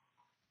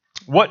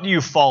What do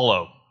you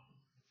follow?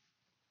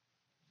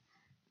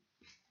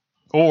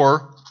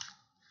 Or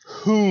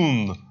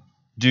whom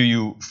do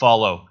you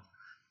follow?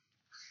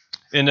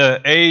 In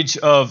the age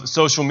of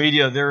social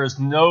media, there is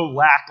no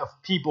lack of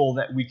people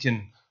that we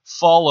can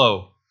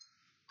follow.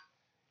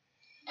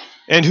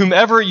 And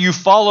whomever you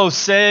follow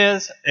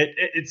says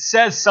it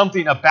says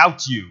something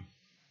about you.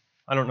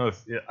 I don't know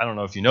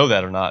if you know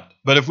that or not.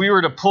 But if we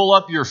were to pull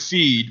up your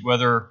feed,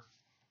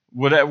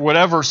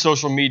 whatever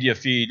social media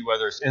feed,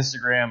 whether it's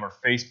Instagram or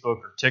Facebook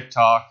or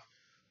TikTok,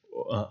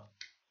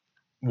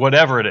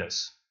 whatever it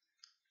is,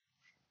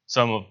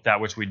 some of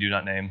that which we do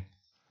not name,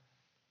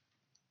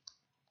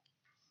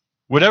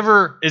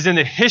 whatever is in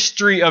the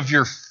history of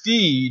your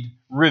feed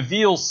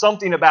reveals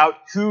something about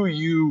who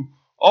you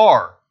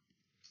are.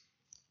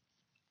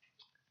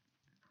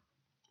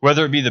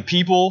 Whether it be the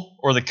people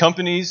or the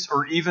companies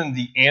or even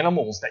the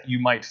animals that you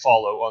might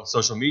follow on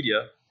social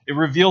media, it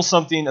reveals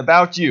something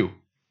about you.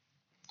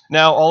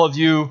 Now, all of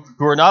you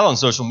who are not on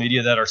social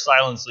media that are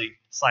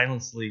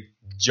silently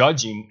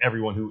judging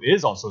everyone who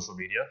is on social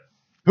media,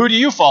 who do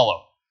you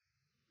follow?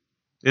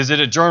 Is it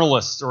a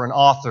journalist or an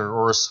author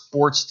or a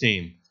sports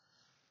team?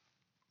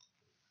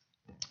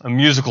 A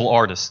musical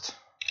artist?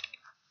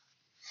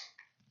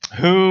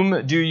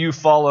 Whom do you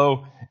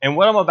follow? And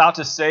what I'm about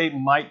to say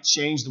might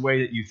change the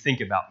way that you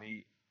think about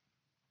me.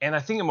 And I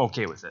think I'm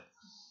okay with it.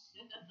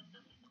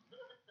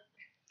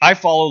 I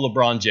follow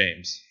LeBron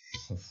James.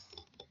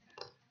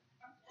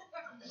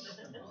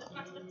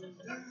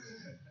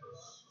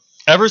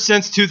 Ever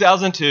since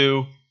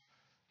 2002,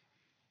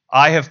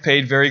 I have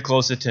paid very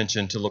close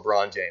attention to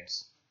LeBron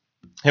James.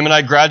 Him and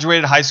I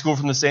graduated high school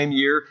from the same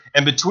year,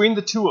 and between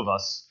the two of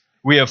us,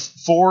 we have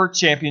 4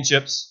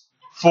 championships,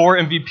 4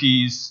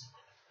 MVPs,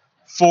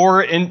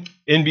 4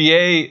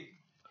 NBA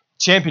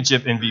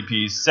championship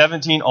MVPs,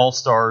 17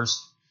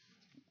 All-Stars.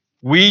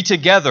 We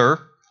together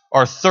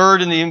are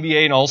 3rd in the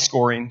NBA in all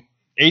scoring,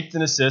 8th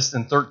in assists,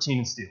 and 13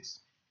 in steals.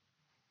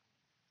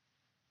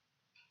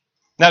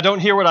 Now, don't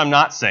hear what I'm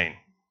not saying.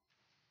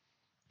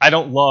 I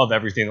don't love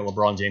everything that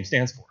LeBron James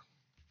stands for.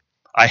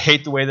 I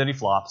hate the way that he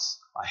flops.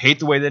 I hate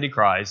the way that he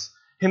cries.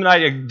 Him and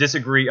I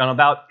disagree on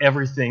about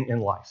everything in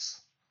life.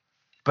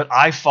 But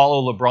I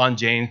follow LeBron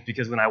James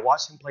because when I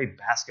watch him play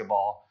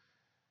basketball,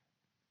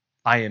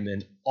 I am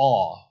in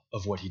awe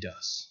of what he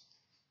does.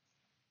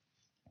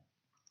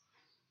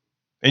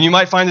 And you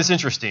might find this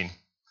interesting.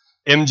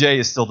 MJ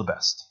is still the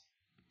best.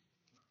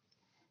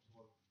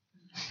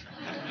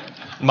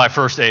 My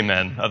first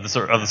amen of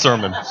the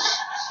sermon.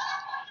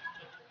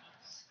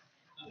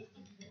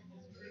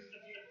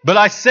 But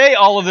I say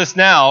all of this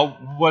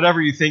now,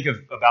 whatever you think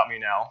about me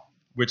now,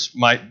 which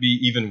might be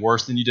even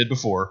worse than you did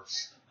before,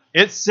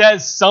 it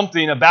says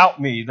something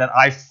about me that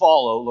I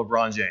follow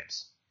LeBron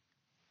James.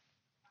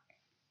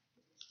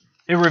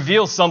 It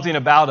reveals something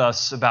about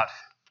us, about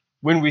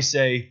when we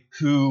say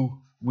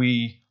who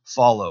we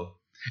follow.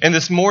 And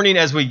this morning,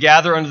 as we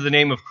gather under the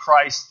name of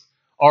Christ,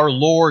 our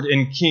Lord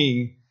and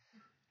King,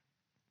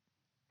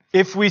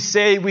 if we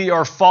say we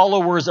are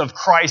followers of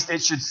Christ,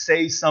 it should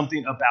say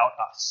something about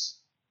us.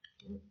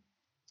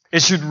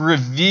 It should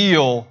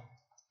reveal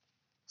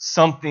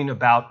something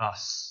about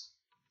us.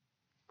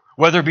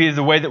 Whether it be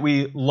the way that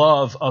we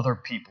love other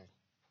people.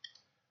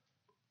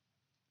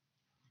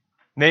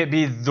 May it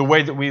be the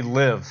way that we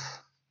live.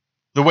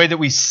 The way that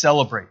we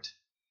celebrate.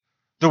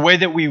 The way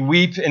that we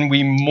weep and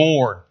we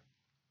mourn.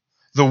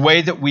 The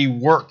way that we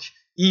work.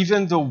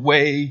 Even the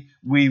way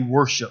we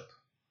worship.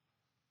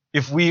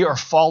 If we are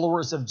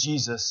followers of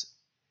Jesus,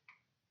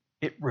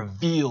 it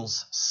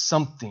reveals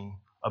something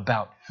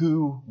about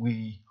who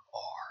we are.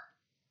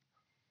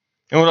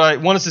 And what I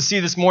want us to see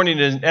this morning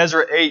in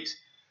Ezra 8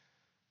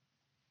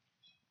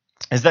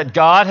 is that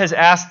God has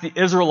asked the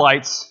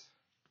Israelites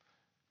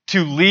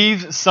to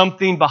leave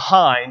something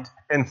behind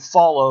and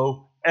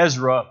follow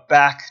Ezra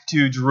back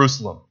to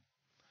Jerusalem,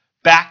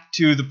 back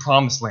to the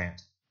Promised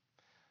Land,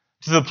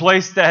 to the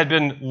place that had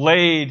been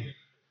laid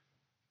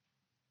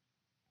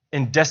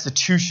in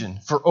destitution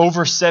for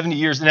over 70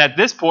 years. And at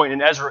this point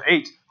in Ezra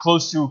 8,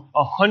 close to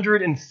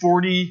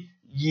 140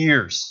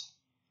 years.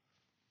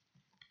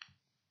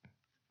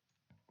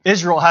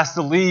 Israel has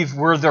to leave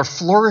where they're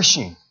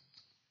flourishing.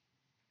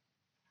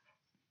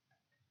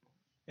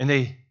 And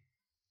they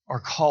are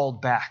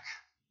called back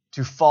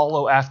to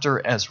follow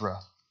after Ezra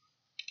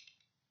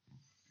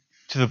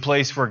to the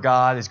place where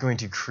God is going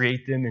to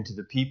create them into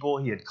the people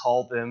He had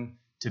called them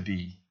to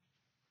be.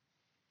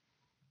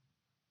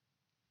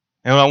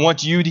 And what I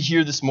want you to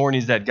hear this morning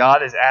is that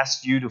God has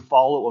asked you to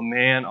follow a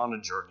man on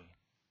a journey.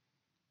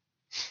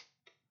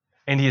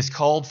 And He has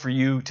called for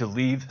you to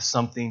leave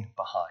something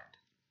behind.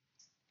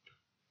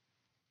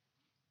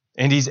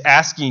 And He's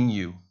asking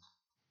you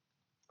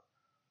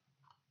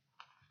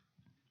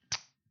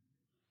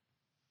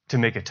to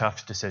make a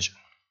tough decision.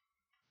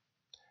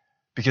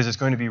 Because it's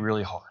going to be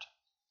really hard.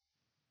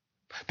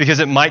 Because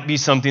it might be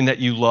something that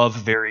you love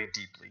very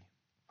deeply.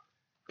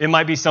 It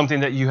might be something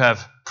that you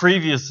have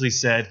previously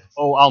said,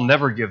 oh, I'll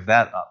never give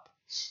that up.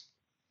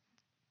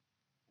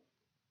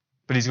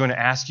 But He's going to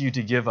ask you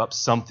to give up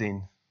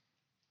something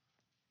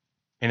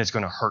and it's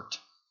going to hurt.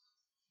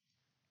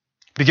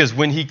 Because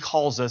when he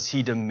calls us,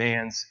 he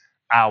demands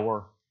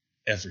our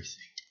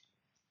everything.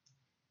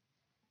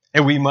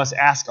 And we must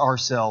ask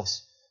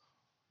ourselves,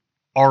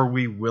 are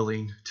we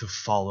willing to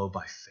follow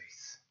by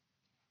faith?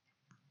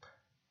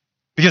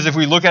 Because if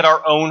we look at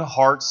our own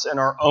hearts and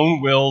our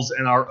own wills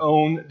and our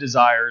own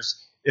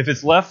desires, if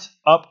it's left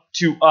up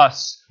to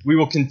us, we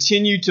will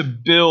continue to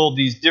build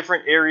these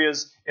different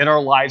areas in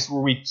our lives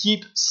where we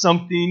keep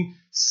something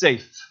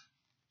safe.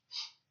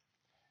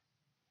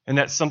 And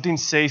that something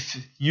safe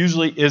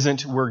usually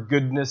isn't where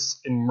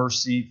goodness and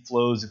mercy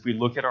flows. If we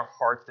look at our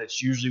heart,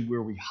 that's usually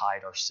where we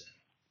hide our sin.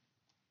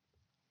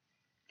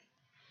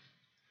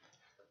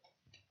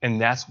 And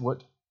that's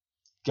what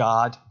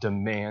God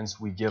demands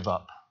we give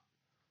up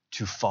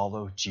to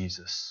follow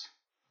Jesus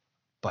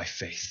by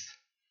faith.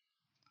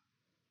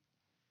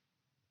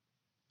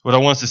 What I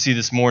want us to see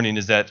this morning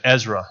is that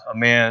Ezra, a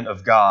man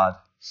of God,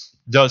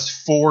 does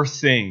 4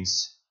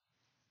 things,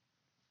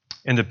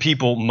 and the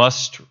people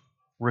must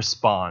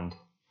respond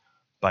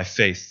by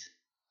faith.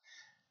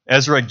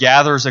 Ezra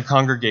gathers a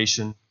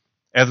congregation.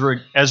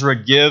 Ezra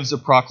gives a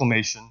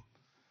proclamation.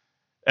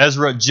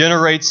 Ezra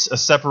generates a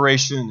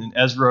separation, and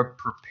Ezra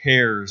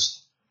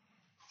prepares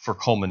for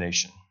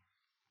culmination.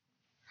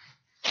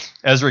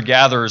 Ezra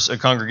gathers a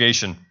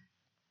congregation.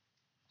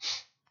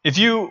 If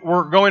you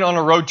were going on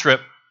a road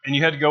trip and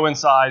you had to go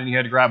inside and you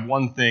had to grab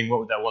one thing, what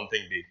would that one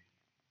thing be?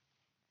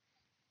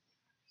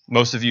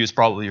 Most of you, it's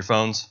probably your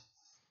phones,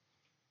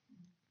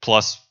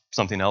 plus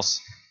something else.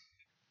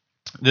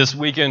 This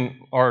weekend,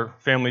 our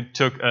family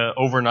took an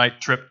overnight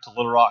trip to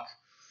Little Rock.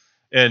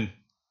 And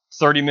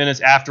 30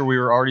 minutes after we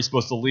were already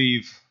supposed to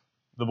leave,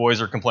 the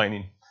boys are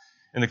complaining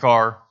in the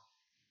car.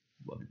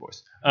 Love you,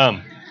 boys.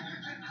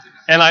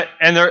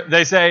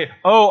 They say,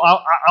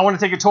 I want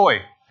to take a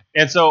toy.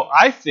 And so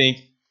I think,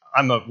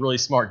 I'm a really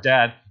smart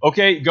dad.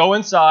 Okay, go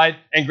inside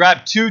and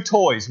grab 2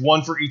 toys,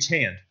 one for each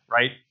hand,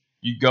 right?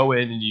 You go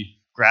in and you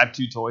grab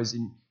 2 toys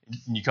and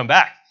you come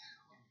back.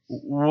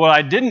 What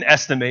I didn't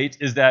estimate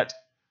is that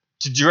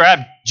to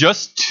grab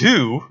just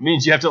 2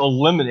 means you have to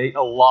eliminate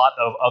a lot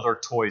of other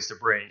toys to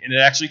bring. And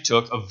it actually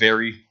took a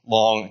very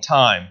long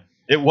time.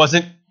 It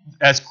wasn't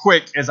as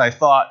quick as I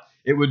thought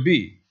it would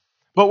be.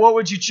 But what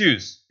would you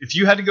choose? If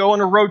you had to go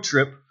on a road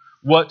trip,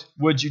 what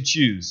would you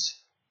choose?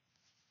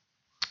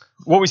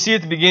 What we see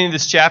at the beginning of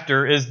this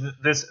chapter is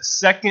this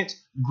second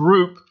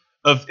group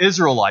of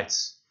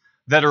Israelites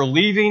that are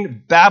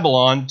leaving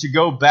Babylon to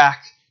go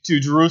back to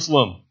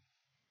Jerusalem.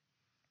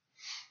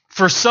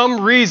 For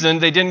some reason,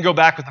 they didn't go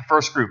back with the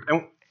first group.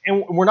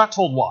 And we're not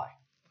told why.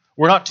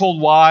 We're not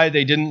told why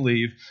they didn't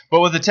leave.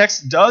 But what the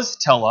text does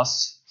tell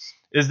us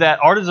is that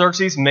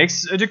Artaxerxes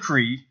makes a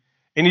decree,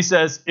 and he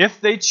says if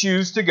they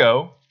choose to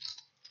go,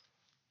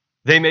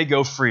 they may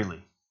go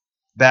freely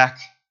back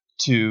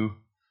to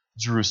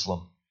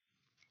Jerusalem.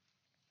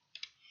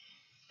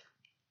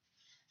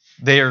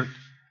 They are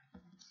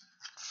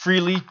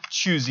freely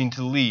choosing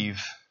to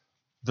leave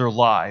their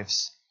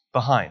lives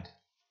behind.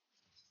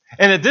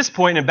 And at this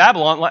point in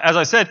Babylon, as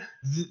I said,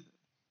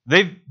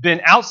 they've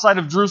been outside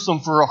of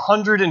Jerusalem for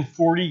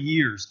 140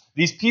 years.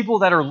 These people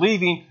that are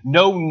leaving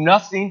know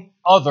nothing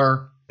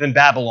other than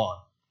Babylon.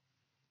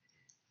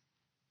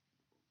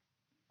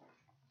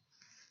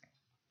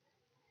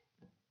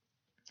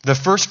 The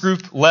first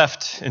group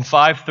left in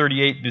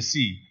 538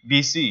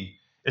 BC.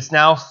 It's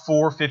now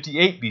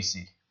 458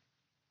 BC.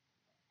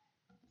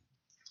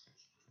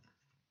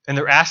 And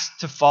they're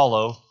asked to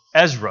follow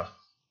Ezra.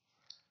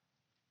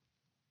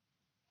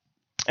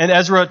 And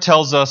Ezra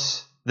tells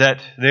us that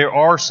there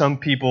are some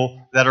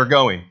people that are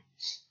going.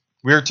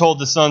 We are told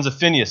the sons of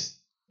Phinehas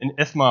and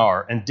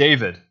Ithamar and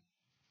David.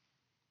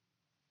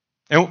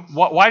 And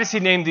why does he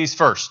name these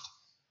first?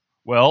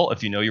 Well,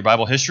 if you know your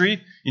Bible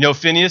history, you know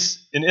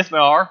Phinehas and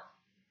Ithamar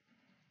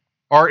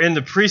are in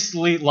the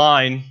priestly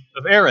line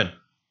of Aaron.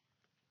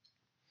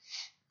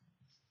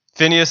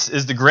 Phinehas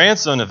is the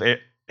grandson of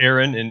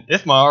Aaron, and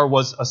Ithamar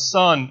was a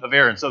son of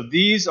Aaron. So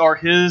these are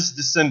his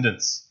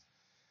descendants.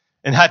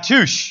 And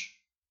Hattush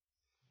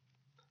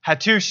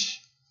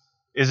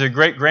is a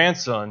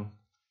great-grandson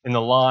in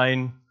the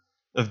line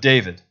of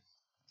David.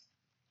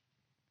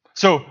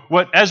 So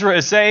what Ezra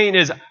is saying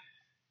is,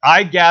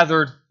 I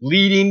gathered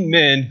leading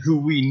men who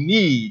we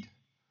need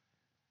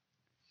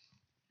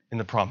in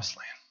the promised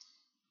land.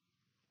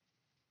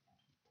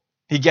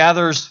 He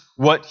gathers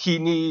what he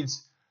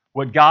needs,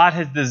 what God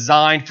has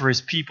designed for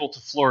his people to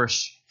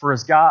flourish, for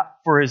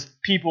his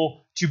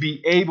people to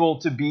be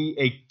able to be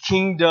a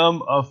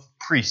kingdom of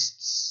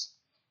priests.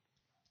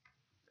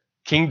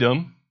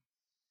 Kingdom,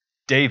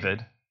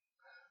 David.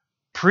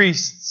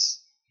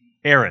 Priests,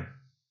 Aaron.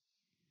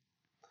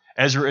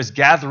 Ezra is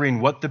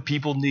gathering what the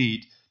people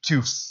need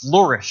to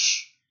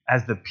flourish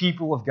as the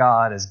people of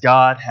God, as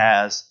God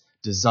has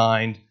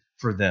designed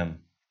for them.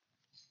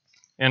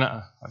 And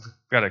I've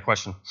got a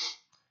question.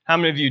 How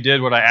many of you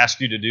did what I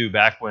asked you to do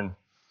back when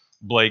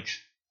Blake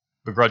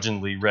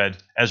begrudgingly read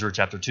Ezra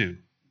chapter 2?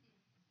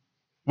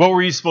 What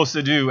were you supposed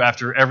to do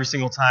after every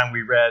single time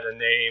we read a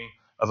name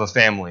of a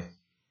family?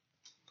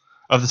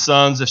 of the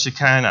sons of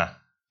Shekinah,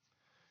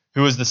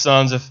 who is the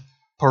sons of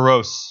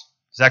Paros,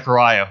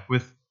 Zechariah,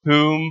 with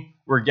whom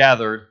were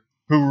gathered,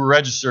 who were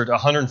registered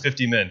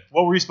 150 men.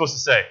 What were you supposed to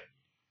say?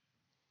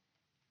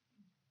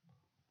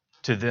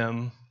 To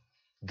them,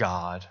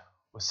 God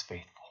was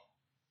faithful.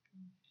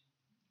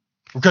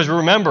 Because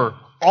remember,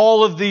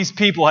 all of these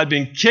people had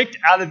been kicked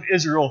out of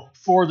Israel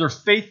for their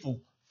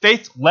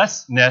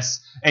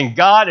faithlessness, and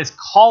God is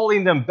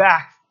calling them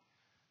back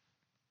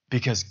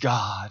because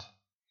God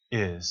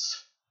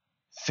is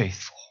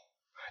faithful.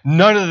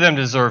 None of them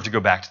deserved to go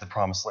back to the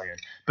promised land,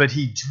 but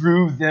he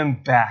drew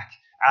them back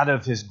out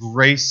of his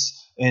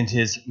grace and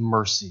his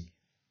mercy.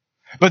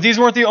 But these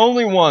weren't the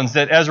only ones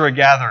that Ezra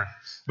gathered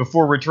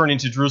before returning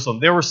to Jerusalem.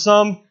 There were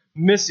some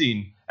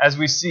missing, as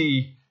we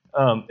see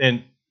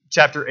in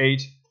chapter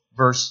 8,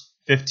 verse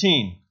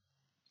 15.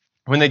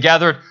 When they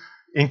gathered,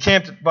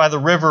 encamped by the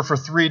river for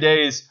 3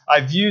 days,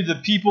 I viewed the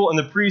people and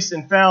the priests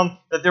and found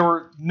that there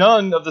were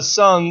none of the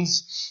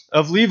sons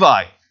of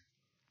Levi.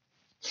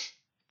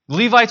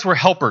 Levites were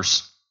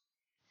helpers.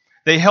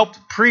 They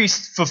helped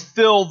priests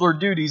fulfill their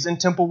duties in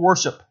temple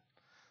worship.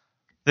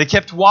 They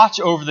kept watch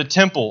over the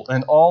temple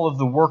and all of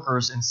the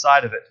workers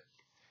inside of it.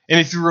 And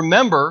if you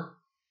remember,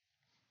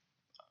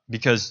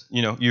 because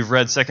you've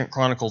read 2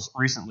 Chronicles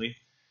recently,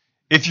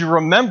 if you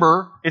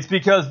remember, it's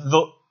because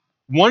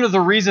one of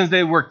the reasons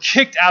they were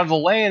kicked out of the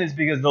land is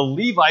because the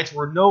Levites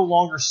were no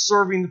longer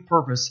serving the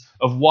purpose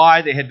of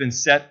why they had been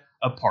set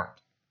apart.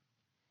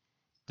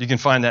 You can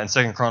find that in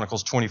 2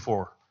 Chronicles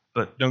 24,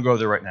 but don't go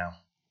there right now.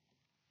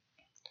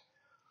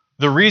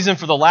 The reason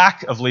for the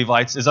lack of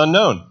Levites is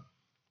unknown.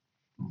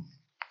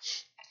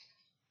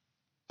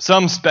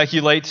 Some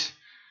speculate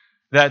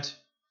that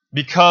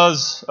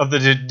because of the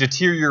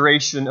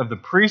deterioration of the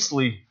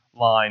priestly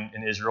line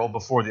in Israel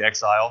before the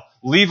exile,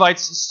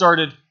 Levites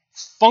started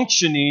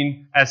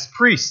functioning as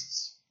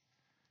priests.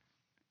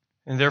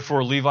 And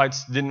therefore,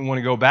 Levites didn't want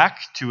to go back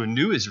to a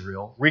new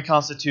Israel,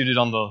 reconstituted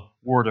on the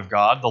Word of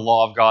God, the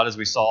law of God, as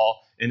we saw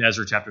in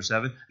Ezra chapter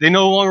 7. They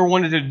no longer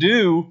wanted to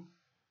do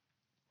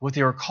what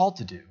they were called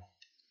to do.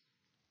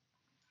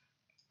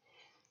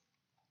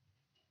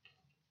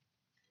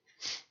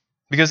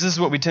 Because this is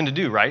what we tend to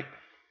do, right?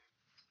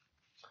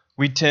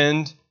 We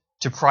tend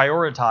to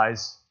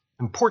prioritize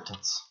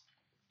importance.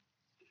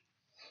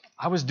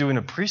 I was doing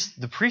the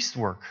priest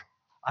work.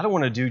 I don't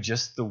want to do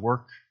just the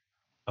work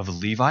of a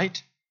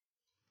Levite.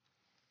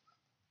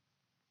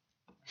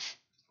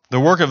 The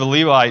work of a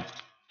Levite,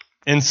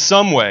 in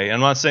some way, I'm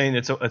not saying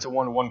it's a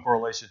one-to-one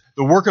correlation.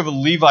 The work of a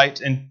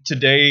Levite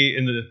today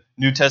in the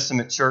New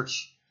Testament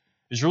church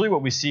is really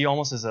what we see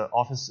almost as an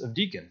office of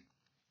deacon.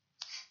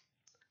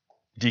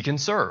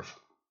 Deacons serve.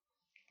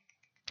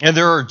 And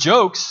there are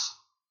jokes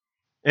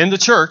in the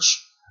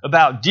church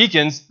about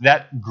deacons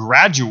that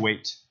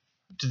graduate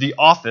to the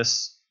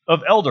office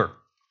of elder.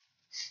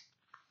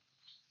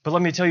 But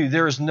let me tell you,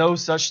 there is no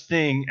such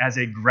thing as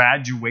a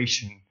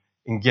graduation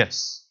in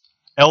gifts.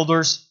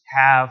 Elders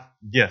have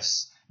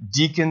gifts.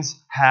 Deacons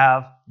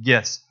have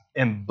gifts.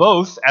 And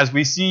both, as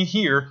we see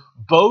here,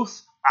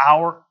 both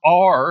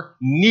are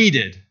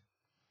needed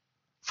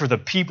for the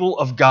people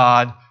of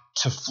God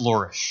to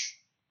flourish.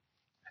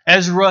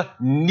 Ezra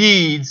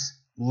needs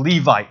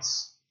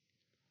Levites.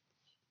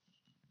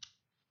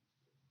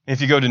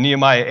 If you go to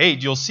Nehemiah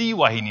 8, you'll see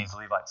why he needs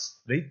Levites.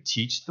 They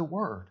teach the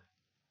word.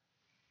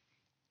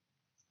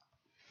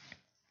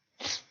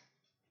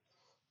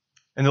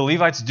 And the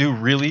Levites do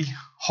really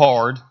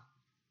hard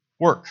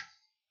work.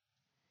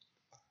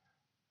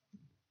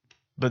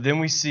 But then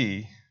we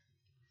see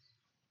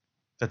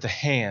that the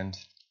hand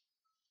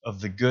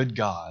of the good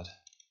God,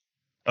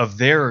 of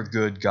their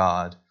good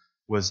God,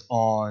 was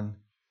on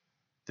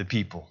the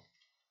people.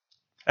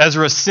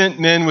 Ezra sent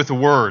men with the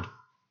word.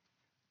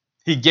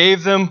 He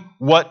gave them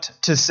what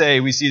to say.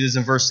 We see this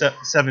in verse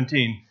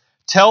 17.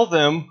 Tell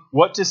them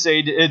what to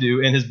say to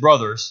Iddo and his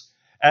brothers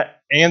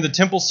and the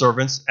temple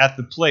servants at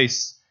the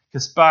place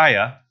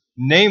Caspiah,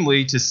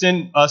 namely to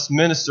send us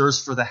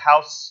ministers for the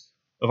house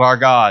of our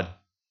God.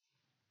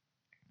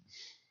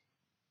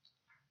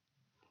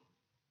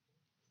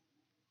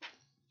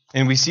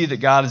 And we see that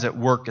God is at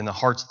work in the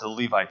hearts of the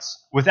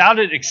Levites without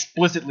it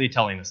explicitly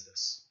telling us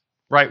this.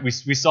 Right? We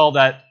saw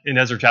that in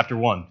Ezra chapter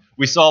 1.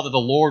 We saw that the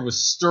Lord was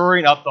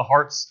stirring up the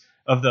hearts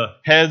of the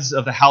heads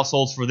of the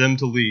households for them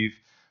to leave.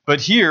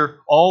 But here,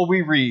 all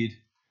we read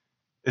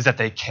is that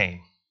they came.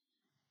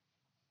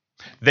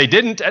 They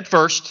didn't at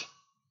first.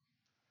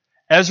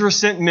 Ezra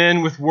sent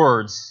men with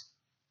words,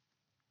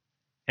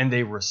 and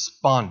they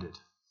responded.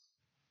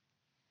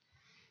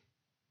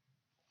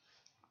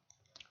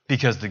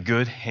 Because the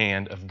good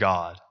hand of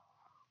God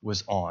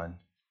was on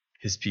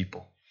his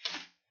people.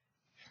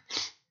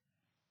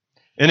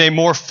 In a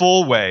more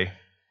full way,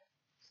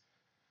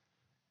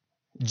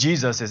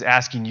 Jesus is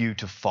asking you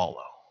to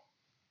follow.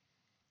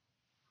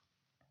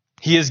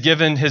 He has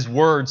given his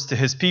words to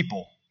his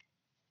people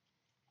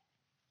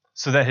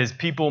so that his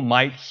people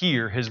might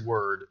hear his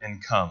word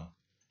and come.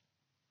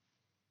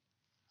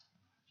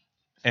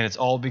 And it's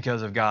all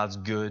because of God's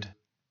good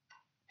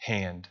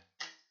hand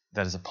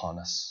that is upon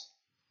us.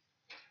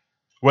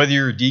 Whether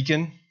you're a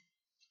deacon,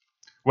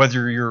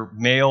 whether you're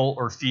male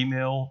or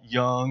female,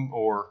 young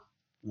or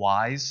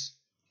wise,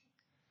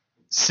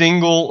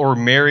 single or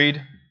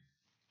married,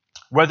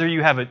 whether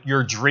you have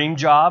your dream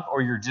job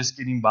or you're just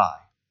getting by,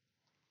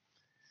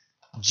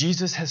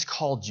 Jesus has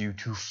called you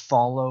to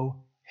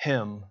follow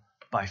him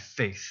by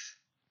faith.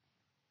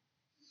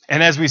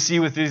 And as we see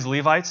with these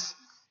Levites,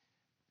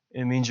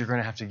 it means you're going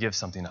to have to give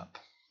something up.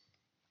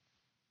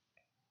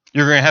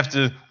 You're going to have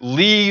to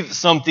leave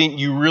something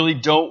you really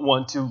don't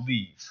want to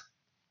leave.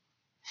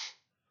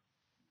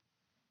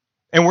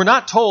 And we're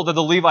not told that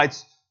the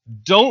Levites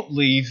don't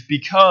leave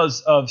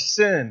because of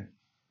sin.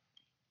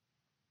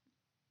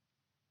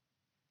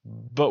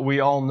 But we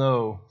all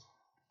know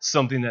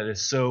something that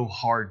is so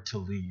hard to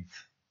leave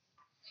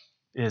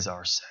is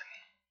our sin.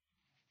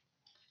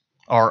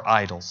 Our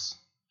idols.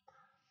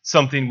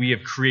 Something we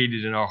have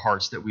created in our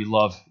hearts that we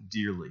love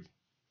dearly.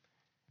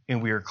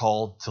 And we are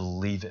called to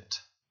leave it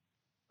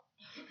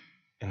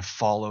and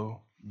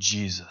follow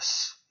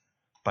Jesus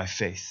by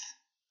faith.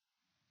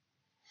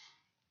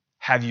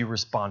 Have you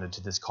responded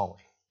to this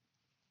calling?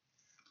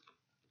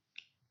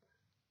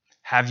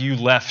 Have you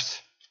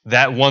left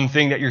that one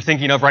thing that you're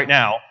thinking of right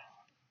now?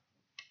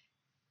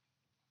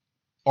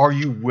 Are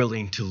you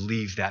willing to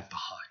leave that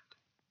behind?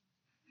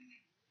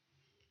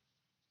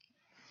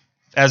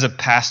 As a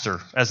pastor,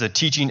 as a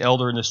teaching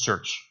elder in this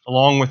church,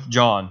 along with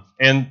John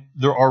and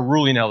our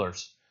ruling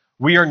elders,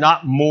 we are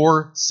not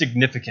more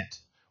significant.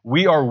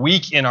 We are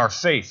weak in our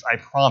faith, I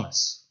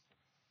promise.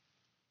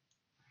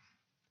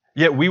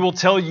 Yet we will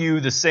tell you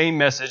the same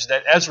message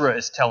that Ezra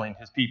is telling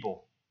his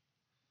people.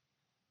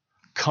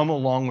 Come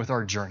along with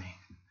our journey,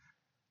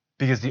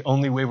 because the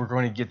only way we're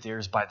going to get there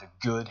is by the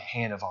good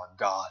hand of our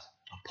God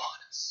upon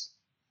us.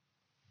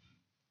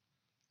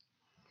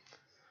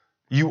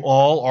 You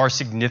all are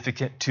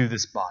significant to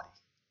this body.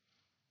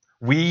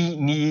 We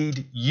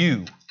need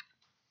you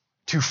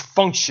to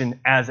function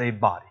as a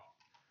body,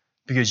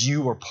 because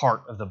you are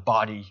part of the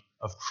body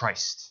of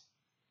Christ.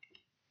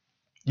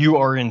 You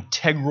are an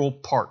integral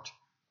part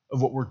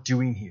of what we're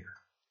doing here.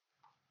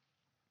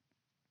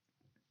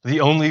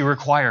 The only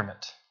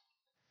requirement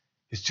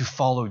is to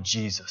follow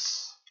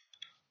Jesus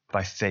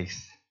by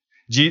faith.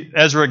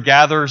 Ezra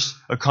gathers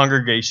a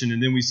congregation,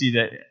 and then we see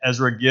that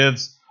Ezra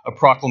gives a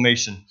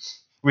proclamation.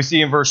 We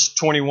see in verse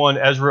 21,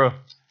 Ezra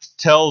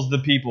tells the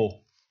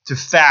people to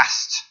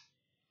fast.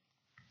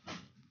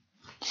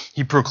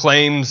 He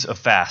proclaims a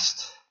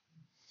fast.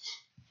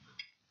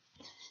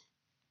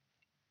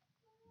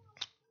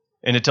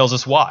 And it tells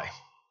us why.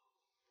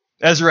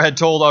 Ezra had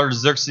told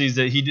Artaxerxes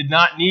that he did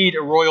not need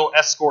a royal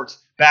escort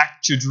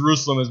back to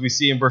Jerusalem, as we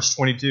see in verse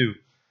 22.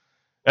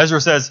 Ezra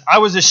says, I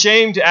was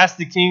ashamed to ask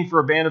the king for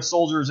a band of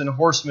soldiers and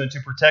horsemen to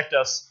protect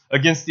us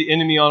against the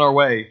enemy on our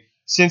way,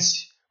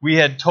 since we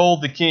had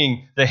told the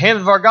king, the hand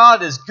of our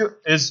God is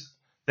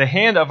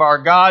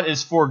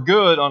for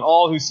good on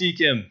all who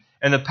seek him,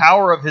 and the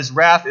power of his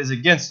wrath is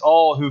against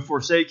all who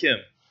forsake him.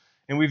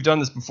 And we've done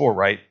this before,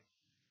 right?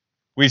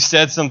 We've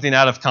said something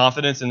out of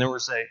confidence, and then we're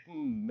saying,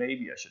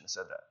 maybe I shouldn't have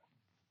said that.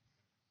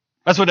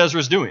 That's what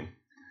Ezra's doing.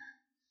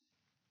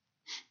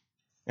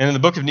 And in the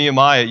book of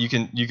Nehemiah, you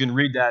can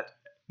read that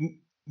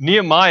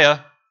Nehemiah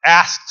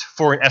asked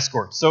for an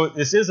escort. So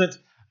this isn't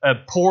a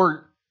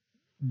poor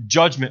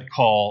judgment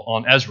call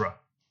on Ezra.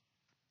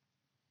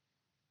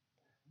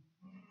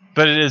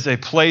 But it is a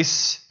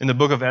place in the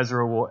book of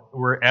Ezra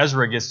where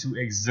Ezra gets to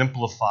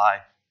exemplify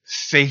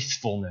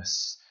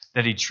faithfulness,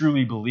 that he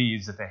truly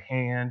believes that the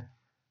hand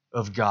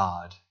of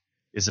God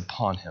is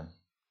upon him.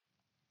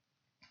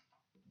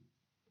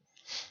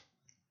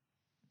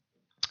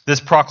 This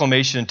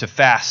proclamation to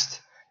fast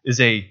is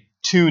a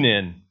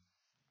tune-in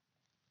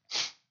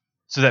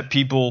so that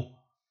people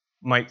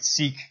might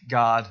seek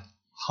God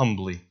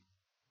humbly.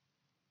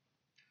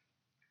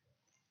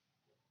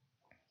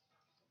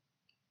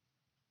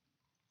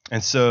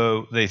 And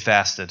so they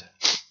fasted.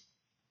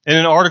 In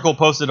an article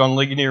posted on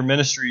Ligonier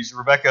Ministries,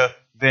 Rebecca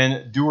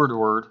Van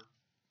Duderwoord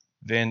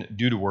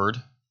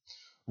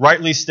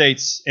rightly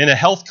states, in a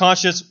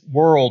health-conscious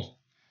world,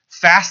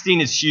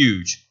 fasting is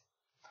huge.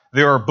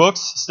 There are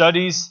books,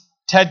 studies,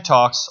 TED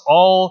Talks,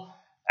 all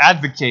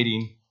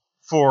advocating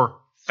for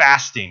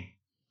fasting.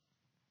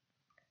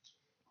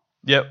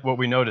 Yet what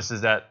we notice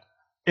is that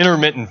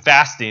intermittent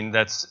fasting,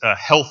 that's a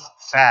health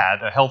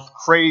fad, a health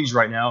craze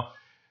right now,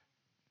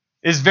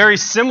 is very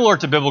similar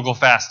to biblical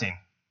fasting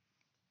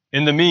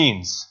in the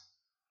means.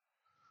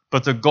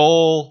 But the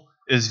goal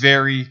is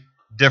very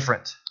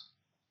different.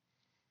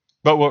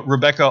 But what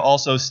Rebecca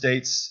also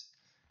states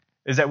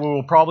is that we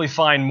will probably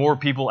find more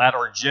people at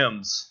our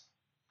gyms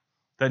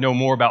that know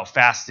more about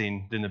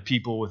fasting than the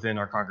people within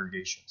our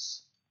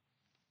congregations.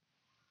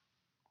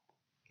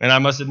 And I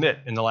must admit,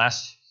 in the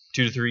last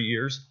 2 to 3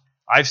 years,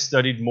 I've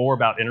studied more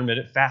about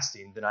intermittent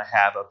fasting than I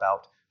have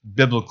about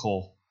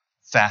biblical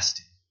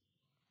fasting.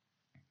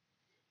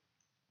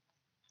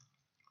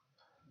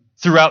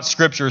 Throughout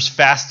scriptures,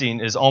 fasting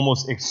is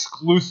almost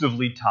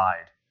exclusively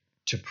tied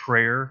to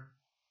prayer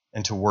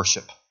and to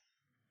worship.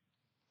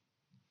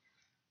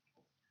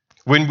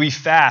 When we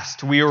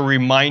fast, we are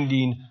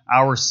reminding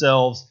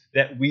ourselves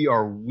that we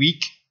are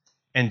weak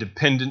and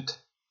dependent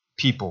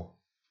people.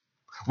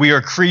 We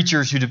are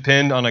creatures who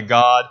depend on a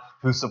God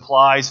who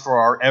supplies for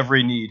our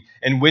every need.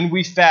 And when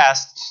we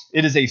fast,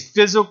 it is a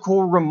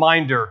physical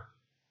reminder.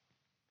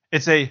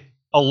 It's an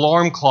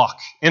alarm clock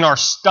in our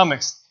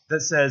stomachs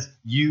that says,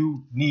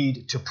 you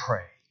need to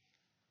pray.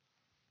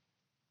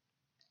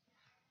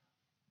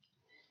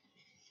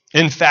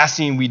 In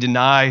fasting, we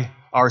deny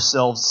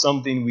ourselves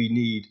something we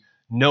need,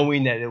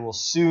 knowing that it will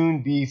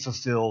soon be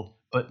fulfilled,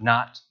 but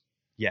not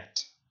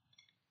yet.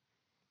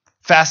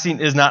 Fasting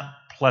is not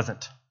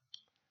pleasant.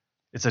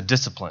 It's a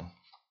discipline,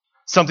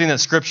 something that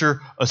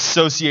Scripture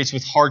associates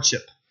with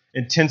hardship,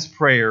 intense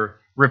prayer,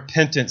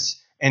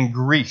 repentance, and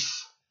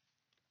grief.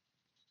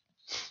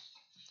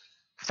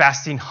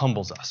 Fasting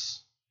humbles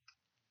us.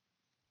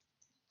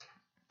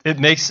 It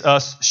makes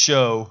us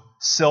show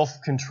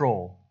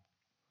self-control,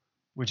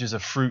 which is a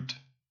fruit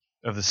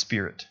of the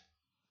Spirit.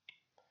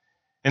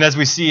 And as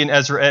we see in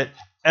Ezra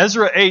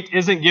 8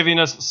 isn't giving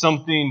us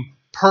something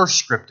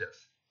prescriptive.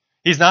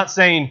 He's not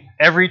saying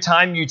every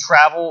time you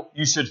travel,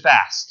 you should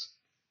fast.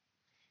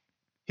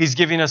 He's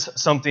giving us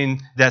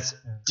something that's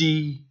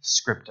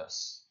descriptive.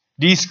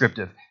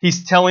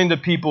 He's telling the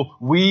people,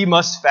 we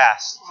must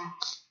fast.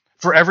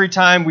 For every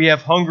time we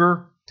have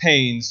hunger,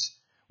 pains,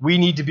 we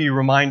need to be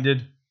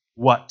reminded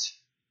what?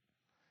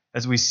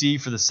 As we see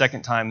for the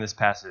second time in this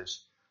passage,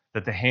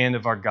 that the hand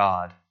of our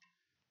God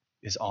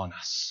is on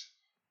us.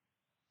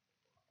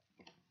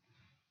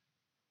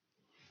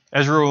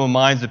 Ezra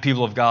reminds the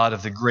people of God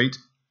of the great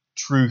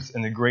truth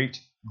and the great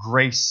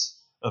grace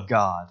of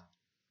God.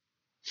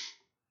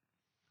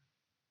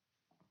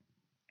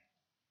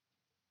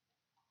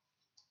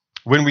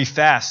 When we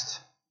fast,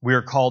 we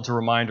are called to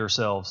remind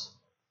ourselves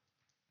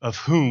of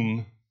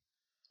whom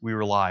we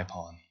rely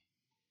upon.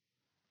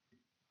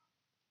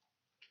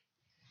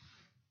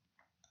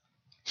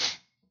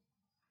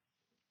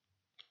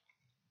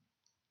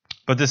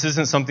 But this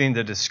isn't something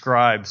that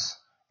describes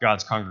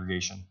God's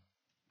congregation.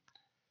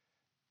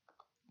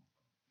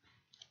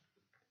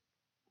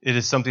 It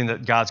is something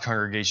that God's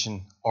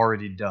congregation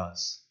already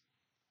does,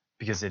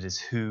 because it is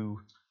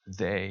who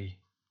they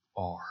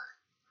are.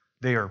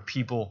 They are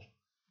people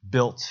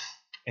built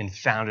and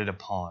founded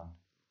upon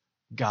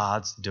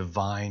God's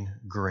divine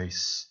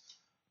grace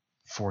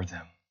for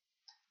them.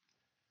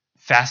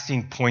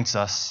 Fasting points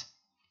us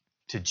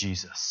to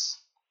Jesus.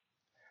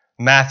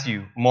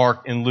 Matthew,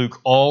 Mark, and Luke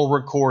all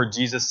record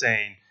Jesus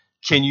saying,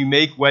 "Can you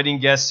make wedding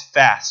guests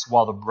fast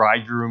while the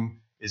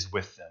bridegroom is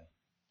with them?"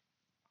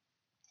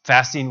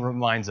 Fasting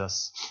reminds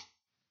us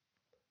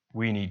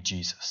we need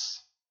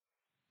Jesus.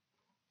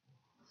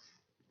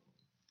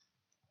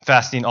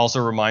 Fasting also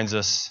reminds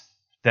us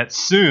that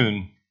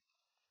soon,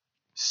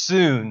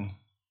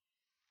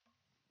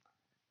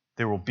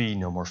 there will be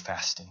no more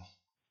fasting.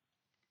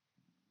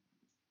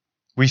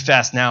 We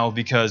fast now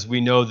because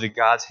we know that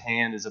God's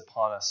hand is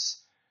upon us.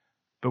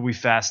 But we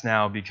fast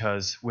now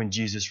because when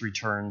Jesus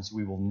returns,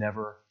 we will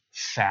never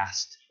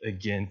fast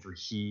again, for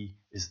he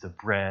is the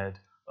bread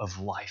of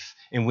life.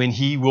 And when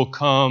he will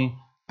come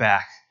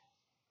back,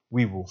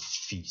 we will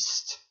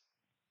feast.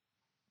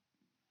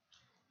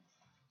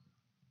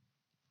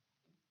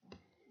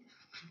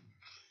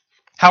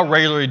 How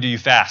regularly do you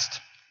fast?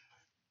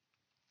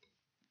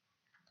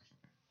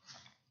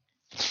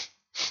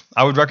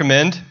 I would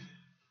recommend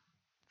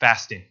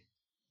fasting.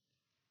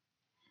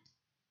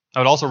 I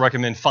would also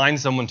recommend find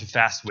someone to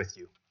fast with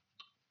you.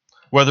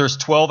 Whether it's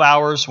 12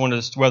 hours, whether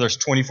it's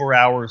 24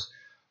 hours,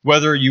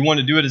 whether you want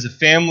to do it as a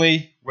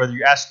family, whether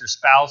you ask your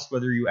spouse,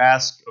 whether you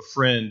ask a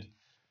friend,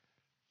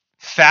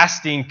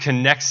 fasting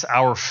connects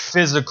our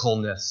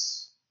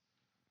physicalness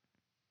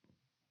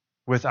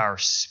with our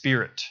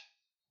spirit,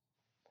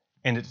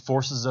 and it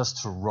forces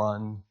us to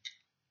run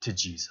to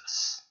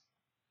Jesus.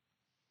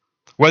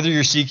 Whether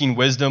you're seeking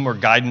wisdom or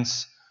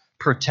guidance,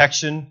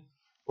 protection,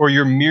 or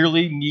you're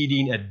merely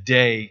needing a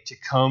day to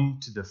come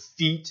to the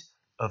feet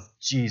of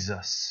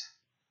Jesus,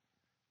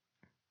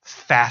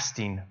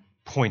 fasting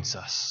points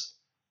us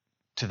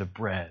to the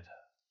bread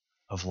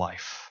of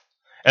life.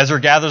 Ezra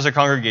gathers a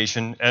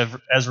congregation,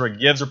 Ezra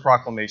gives a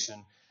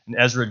proclamation, and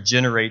Ezra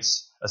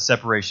generates a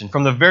separation.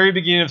 From the very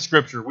beginning of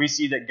Scripture, we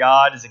see that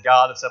God is a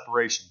God of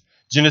separation.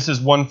 Genesis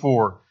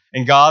 1:4,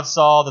 and God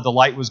saw that the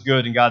light was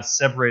good, and God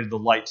separated the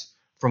light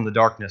from the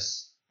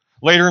darkness.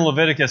 Later in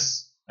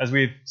Leviticus, as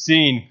we've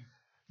seen,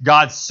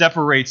 God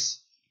separates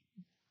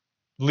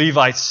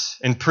Levites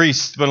and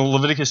priests. But in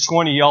Leviticus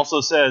 20, he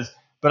also says,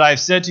 "But I have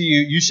said to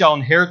you, you shall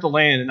inherit the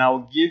land, and I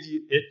will give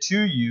it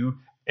to you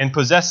and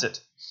possess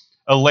it,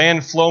 a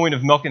land flowing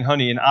of milk and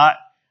honey. And I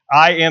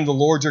am the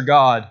Lord your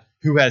God,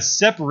 who has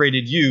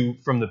separated you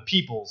from the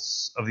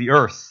peoples of the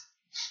earth."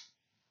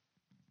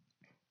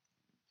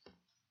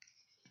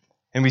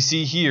 And we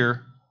see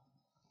here,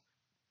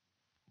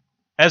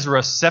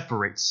 Ezra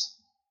separates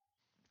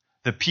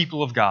the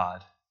people of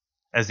God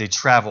as they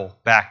travel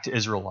back to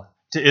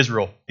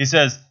Israel. He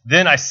says,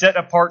 "Then I set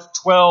apart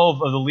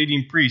 12 of the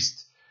leading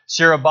priests,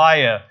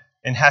 Sherebiah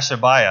and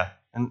Hashabiah,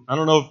 And I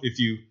don't know if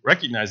you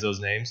recognize those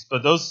names,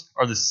 but those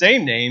are the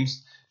same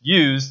names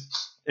used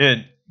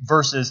in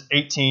verses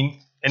 18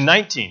 and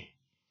 19.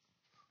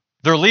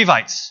 They're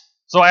Levites.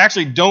 So I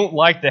actually don't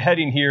like the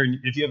heading here,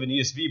 if you have an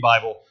ESV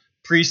Bible,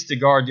 priests to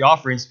guard the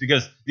offerings,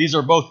 because these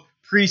are both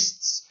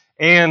priests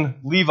and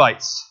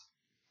Levites.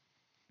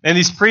 And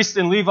these priests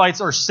and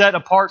Levites are set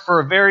apart for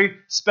a very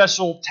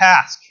special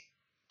task.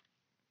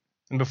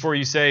 And before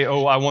you say,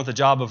 oh, I want the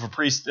job of a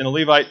priest and a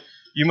Levite,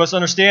 you must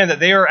understand that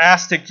they are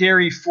asked to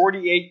carry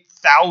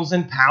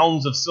 48,000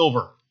 pounds of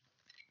silver.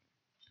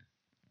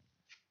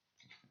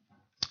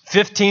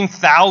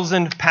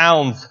 15,000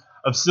 pounds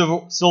of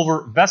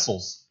silver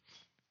vessels.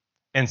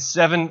 And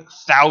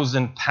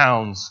 7,000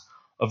 pounds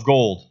of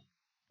gold.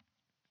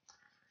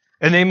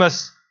 And they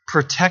must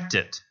protect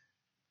it.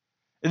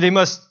 And they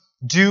must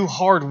do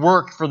hard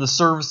work for the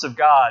service of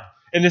God.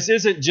 And this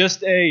isn't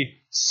just a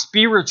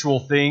spiritual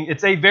thing,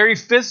 it's a very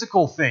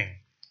physical thing.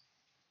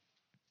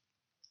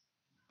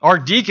 Our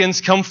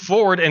deacons come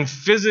forward and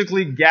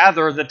physically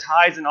gather the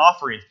tithes and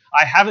offerings.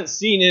 I haven't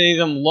seen any of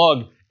them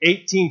lug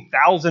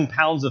 18,000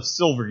 pounds of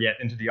silver yet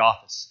into the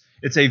office.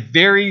 It's a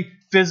very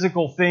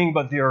physical thing,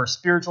 but there are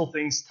spiritual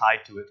things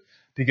tied to it,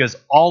 because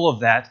all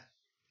of that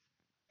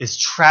is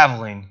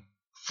traveling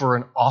for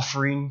an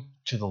offering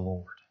to the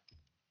Lord.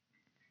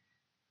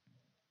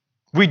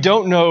 We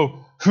don't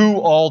know who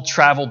all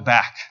traveled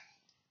back.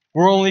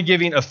 We're only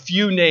giving a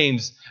few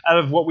names out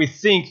of what we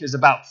think is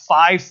about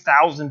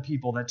 5,000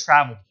 people that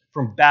traveled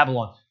from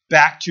Babylon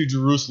back to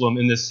Jerusalem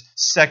in this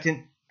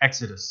second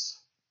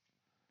Exodus.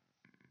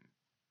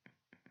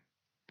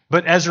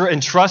 But Ezra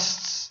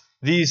entrusts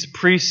these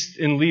priests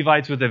and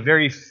Levites with a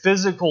very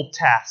physical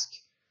task,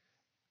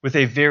 with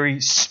a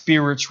very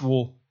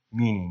spiritual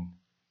meaning.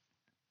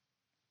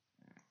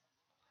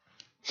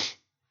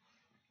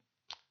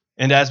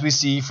 And as we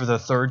see for the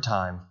third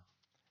time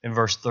in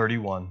verse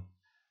 31,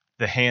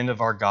 the hand of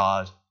our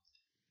God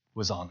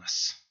was on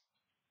us.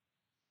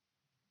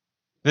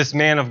 This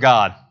man of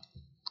God,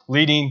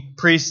 leading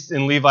priests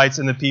and Levites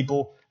and the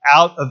people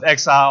out of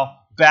exile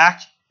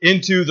back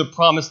into the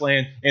promised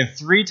land, and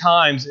 3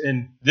 times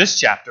in this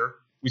chapter,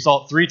 we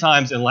saw it 3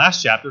 times in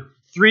last chapter,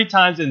 3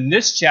 times in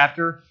this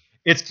chapter,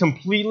 it's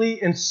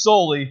completely and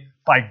solely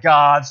by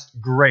God's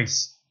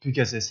grace,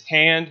 because his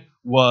hand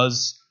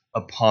was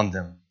upon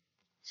them.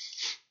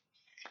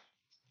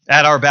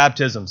 At our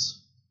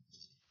baptisms,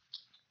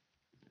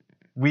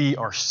 we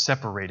are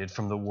separated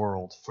from the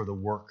world for the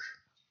work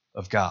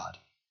of God.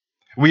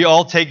 We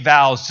all take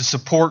vows to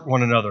support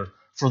one another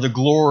for the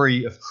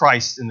glory of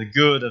Christ and the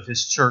good of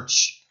his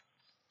church.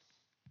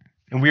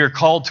 And we are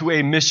called to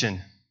a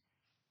mission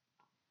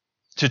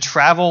to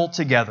travel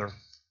together.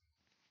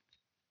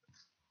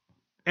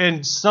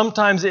 And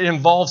sometimes it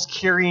involves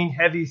carrying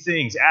heavy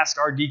things. Ask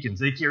our deacons.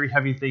 They carry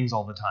heavy things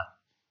all the time.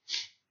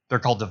 They're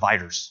called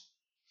dividers.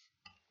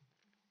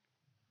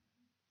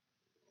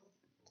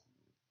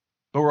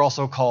 But we're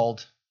also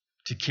called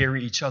to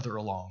carry each other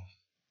along,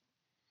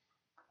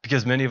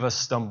 because many of us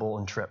stumble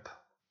and trip.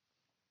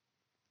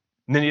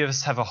 Many of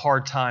us have a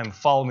hard time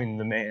following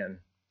the man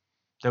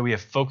that we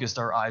have focused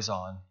our eyes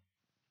on.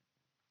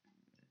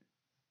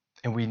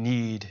 And we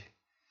need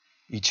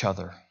each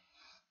other.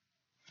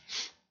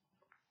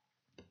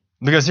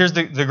 Because here's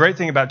the great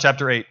thing about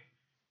chapter 8,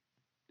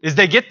 is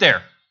they get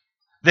there.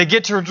 They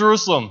get to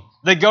Jerusalem.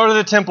 They go to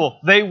the temple.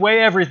 They weigh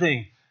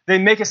everything. They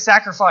make a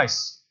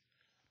sacrifice.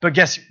 But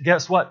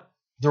guess what?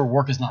 Their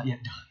work is not yet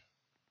done.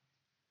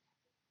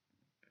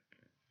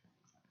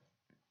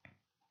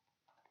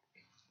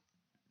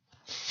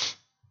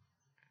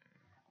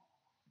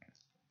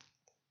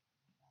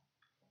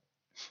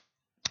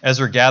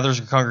 Ezra gathers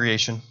a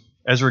congregation.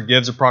 Ezra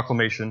gives a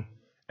proclamation.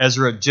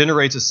 Ezra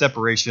generates a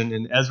separation,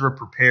 and Ezra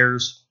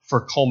prepares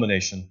for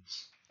culmination.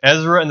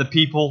 Ezra and the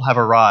people have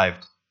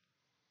arrived.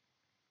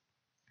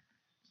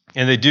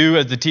 And they do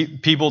as the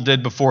people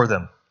did before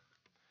them.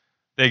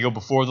 They go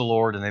before the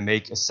Lord and they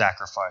make a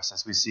sacrifice,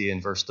 as we see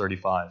in verse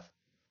 35.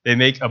 They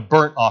make a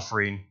burnt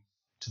offering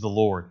to the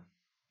Lord.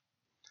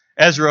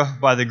 Ezra,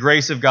 by the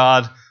grace of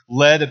God,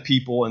 led a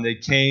people, and they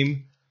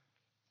came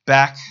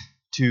back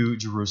to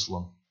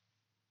Jerusalem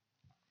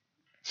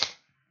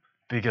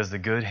because the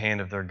good hand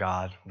of their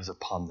God was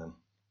upon them.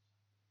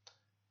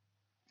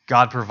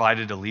 God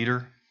provided a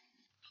leader.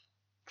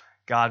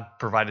 God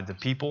provided the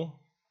people.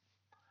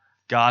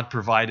 God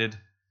provided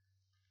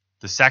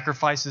the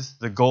sacrifices,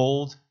 the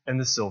gold, and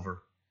the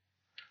silver.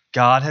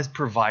 God has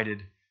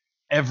provided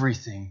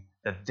everything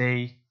that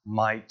they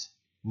might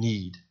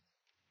need.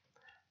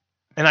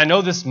 And I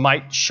know this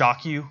might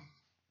shock you.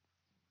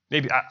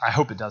 Maybe, I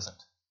hope it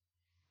doesn't.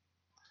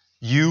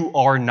 You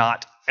are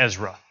not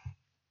Ezra.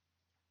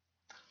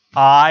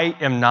 I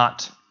am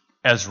not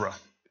Ezra.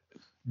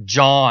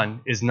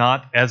 John is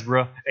not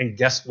Ezra. And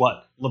guess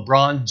what?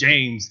 LeBron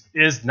James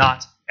is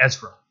not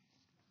Ezra.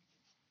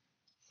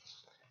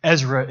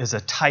 Ezra is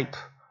a type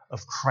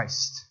of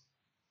Christ,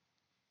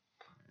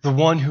 the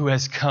one who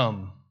has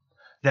come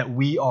that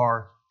we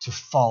are to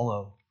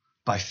follow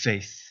by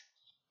faith.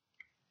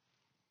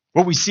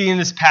 What we see in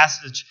this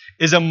passage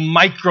is a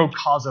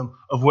microcosm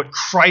of what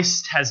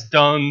Christ has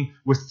done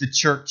with the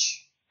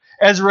church.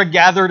 Ezra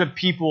gathered a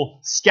people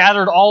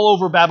scattered all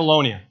over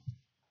Babylonia.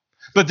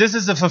 But this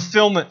is a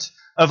fulfillment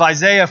of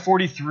Isaiah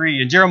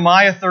 43 and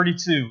Jeremiah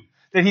 32,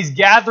 that he's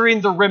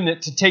gathering the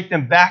remnant to take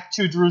them back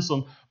to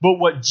Jerusalem. But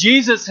what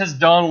Jesus has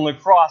done on the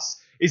cross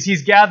is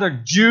he's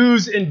gathered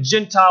Jews and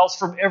Gentiles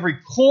from every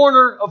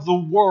corner of the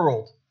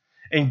world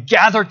and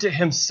gathered to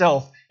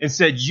himself and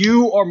said,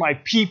 "You are my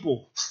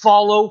people.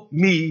 Follow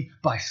me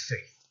by faith."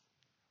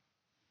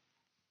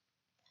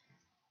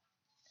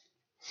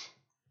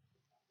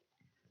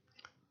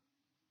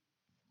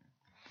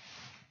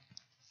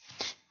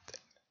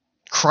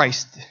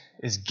 Christ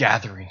is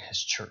gathering his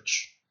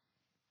church.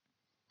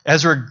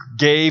 Ezra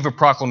gave a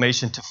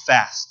proclamation to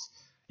fast,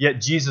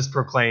 yet Jesus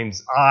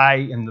proclaims,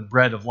 "I am the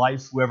bread of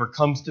life. Whoever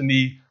comes to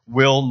me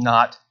will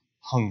not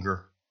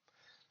hunger."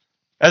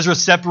 Ezra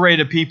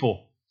separated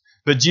people,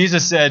 but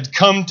Jesus said,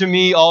 "Come to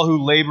me, all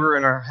who labor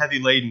and are heavy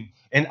laden,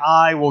 and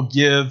I will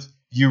give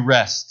you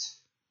rest."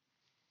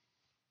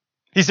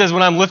 He says,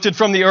 "When I'm lifted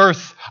from the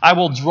earth, I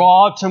will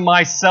draw to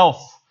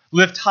myself."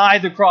 Lift high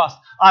the cross.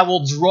 "I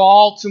will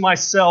draw to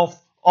myself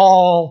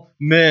all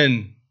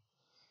men."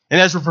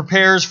 And Ezra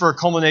prepares for a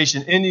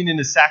culmination, ending in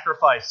a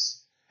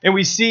sacrifice. And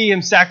we see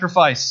him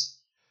sacrifice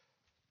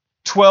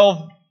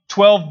 12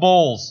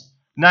 bulls,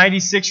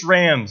 96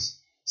 rams,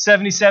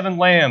 77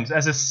 lambs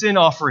as a sin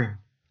offering.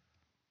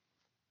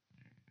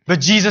 But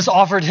Jesus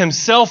offered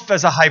himself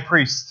as a high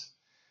priest.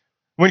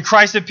 When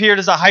Christ appeared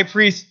as a high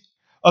priest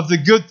of the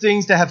good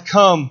things that have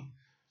come,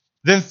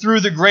 then through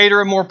the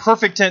greater and more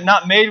perfect tent,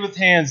 not made with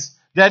hands,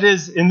 that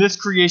is, in this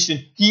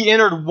creation, he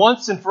entered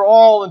once and for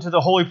all into the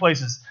holy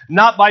places,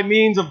 not by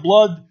means of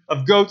blood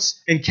of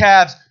goats and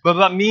calves, but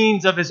by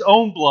means of his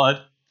own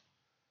blood,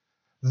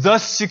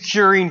 thus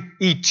securing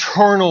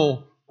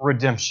eternal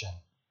redemption.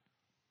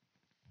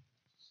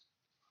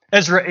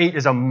 Ezra 8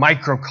 is a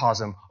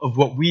microcosm of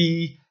what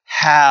we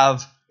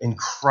have in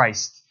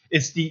Christ.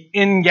 It's the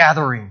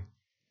ingathering.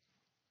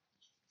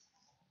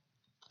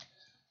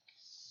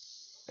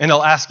 And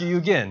I'll ask you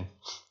again,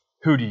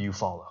 who do you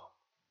follow?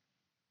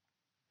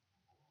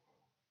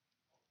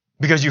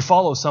 Because you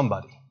follow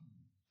somebody.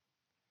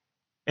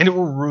 And it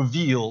will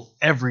reveal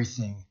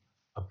everything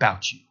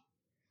about you.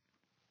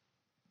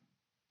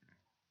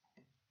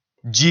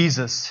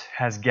 Jesus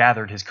has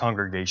gathered his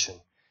congregation.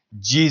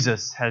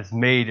 Jesus has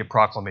made a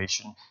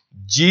proclamation.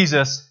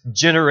 Jesus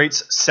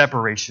generates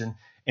separation.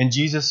 And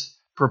Jesus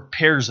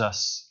prepares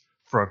us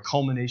for a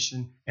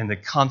culmination and the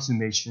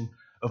consummation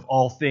of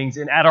all things.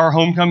 And at our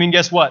homecoming,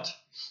 guess what?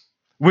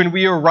 When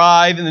we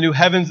arrive in the new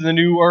heavens and the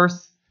new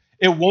earth,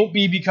 it won't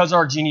be because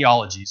our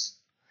genealogies.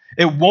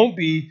 It won't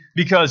be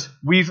because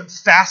we've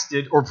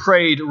fasted or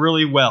prayed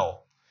really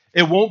well.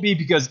 It won't be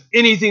because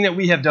anything that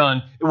we have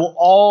done. It will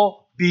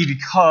all be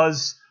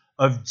because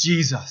of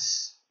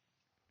Jesus.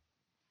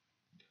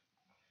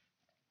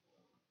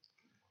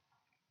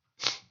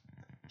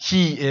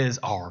 He is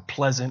our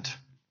pleasant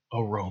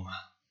aroma.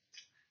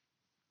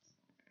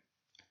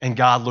 And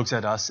God looks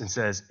at us and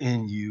says,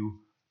 "In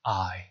you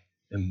I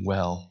am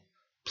well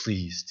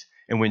pleased."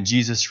 And when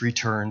Jesus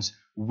returns,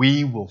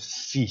 we will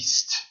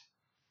feast,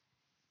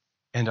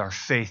 and our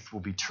faith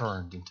will be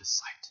turned into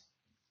sight.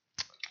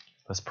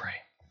 Let's pray.